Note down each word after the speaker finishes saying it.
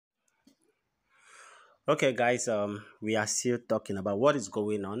Okay, guys, we are still talking about what is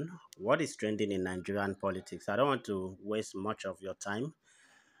going on, what is trending in Nigerian politics. I don't want to waste much of your time,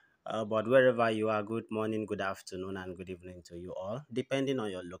 but wherever you are, good morning, good afternoon, and good evening to you all, depending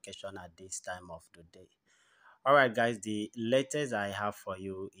on your location at this time of the day. All right, guys, the latest I have for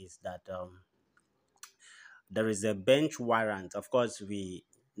you is that there is a bench warrant. Of course, we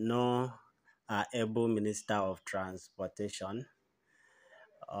know our able Minister of Transportation.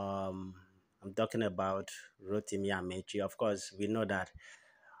 Um, I'm talking about Rotimi Amechi. Of course, we know that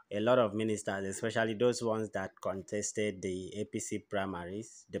a lot of ministers, especially those ones that contested the APC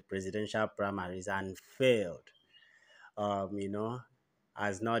primaries, the presidential primaries, and failed, you know,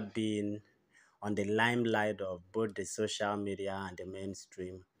 has not been on the limelight of both the social media and the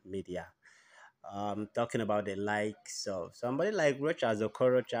mainstream media. Talking about the likes of somebody like Rocha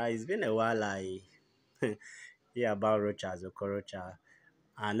Okorocha. It's been a while I hear about Rocha Okorocha,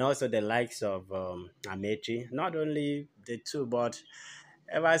 and also the likes of Amaechi. Not only the two, but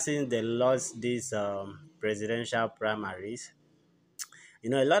ever since they lost these presidential primaries, a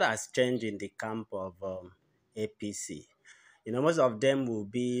lot has changed in the camp of APC. Most of them will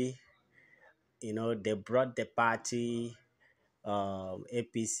be, they brought the party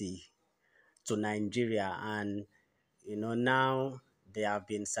APC to Nigeria, and now they have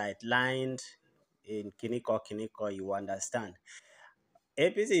been sidelined in Kiniko, you understand.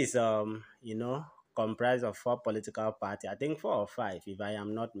 APC is comprised of four political parties. I think four or five, if I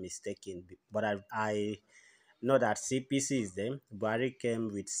am not mistaken. But I know that CPC is them. Buhari came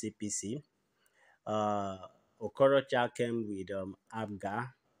with CPC. Uh, Okorocha came with ABGA.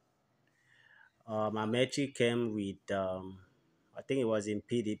 Amaechi came with I think it was in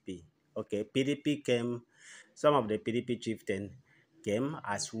PDP. Okay, PDP came. Some of the PDP chieftain came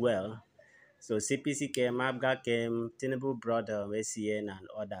as well. So CPC came, ABGA came, Tinubu brought ACN and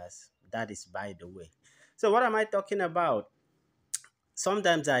others. That is by the way. So what am I talking about?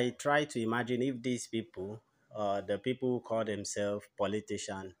 Sometimes I try to imagine if these people, the people who call themselves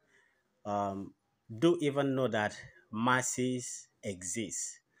politicians, um, do even know that masses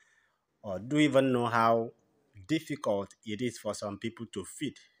exist, or do even know how difficult it is for some people to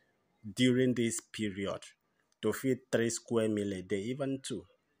feed during this period, to feed 3 square meal a day, even two.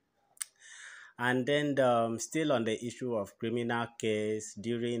 And then still on the issue of criminal case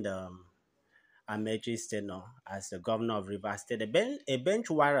during the Amaechi's tenure as the governor of Rivers State, a bench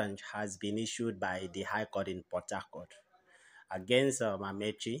warrant has been issued by the High Court in Port Harcourt against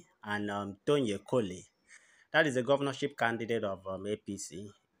Amaechi and Tony Kole. That is the governorship candidate of APC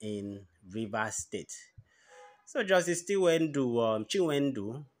in Rivers State. So Justice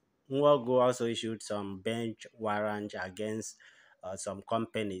Chinwendu Nwogo also issued some bench warrant against some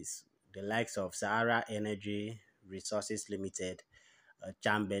companies, the likes of Sahara Energy Resources Limited,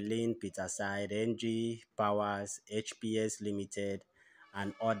 Chamberlain Peterside, NG Powers, HPS Limited,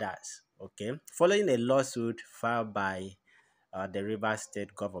 and others. Okay, following a lawsuit filed by the Rivers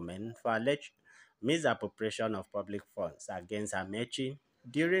State government for alleged misappropriation of public funds against Amechi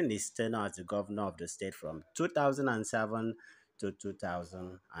during his tenure as the governor of the state from 2007 to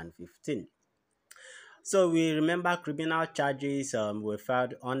 2015. So we remember criminal charges were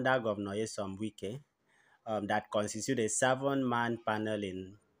filed under Governor Wike that constituted a seven-man panel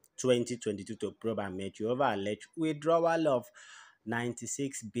in 2022 to probe Amaechi over alleged withdrawal of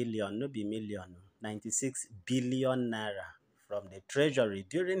 96 billion, no be million, 96 billion naira from the treasury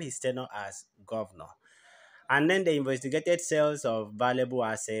during his tenure as governor. And then they investigated sales of valuable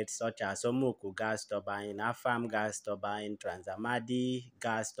assets such as Omuku gas turbine, Afam gas turbine, Transamadi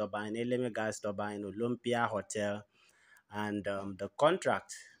gas turbine, Eleme gas turbine, Olympia Hotel, and the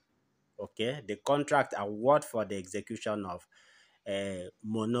contract award for the execution of a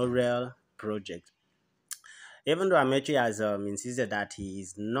monorail project. Even though Amaechi has insisted that he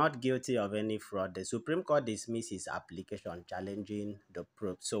is not guilty of any fraud, the Supreme Court dismissed his application challenging the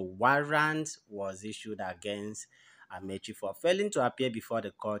probe. So warrant was issued against Amaechi for failing to appear before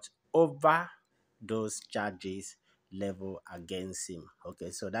the court over those charges leveled against him. Okay,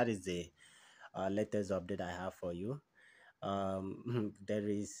 so that is the latest update I have for you. There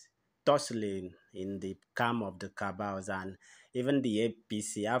is tussling in the camp of the cabals and even the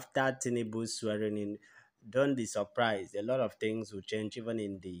APC after Tinubu swearing in. Don't be surprised. A lot of things will change even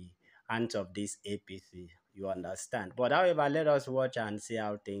in the hands of this APC. You understand? But however, let us watch and see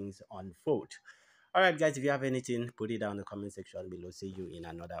how things unfold. All right, guys, if you have anything, put it down in the comment section below. See you in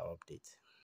another update.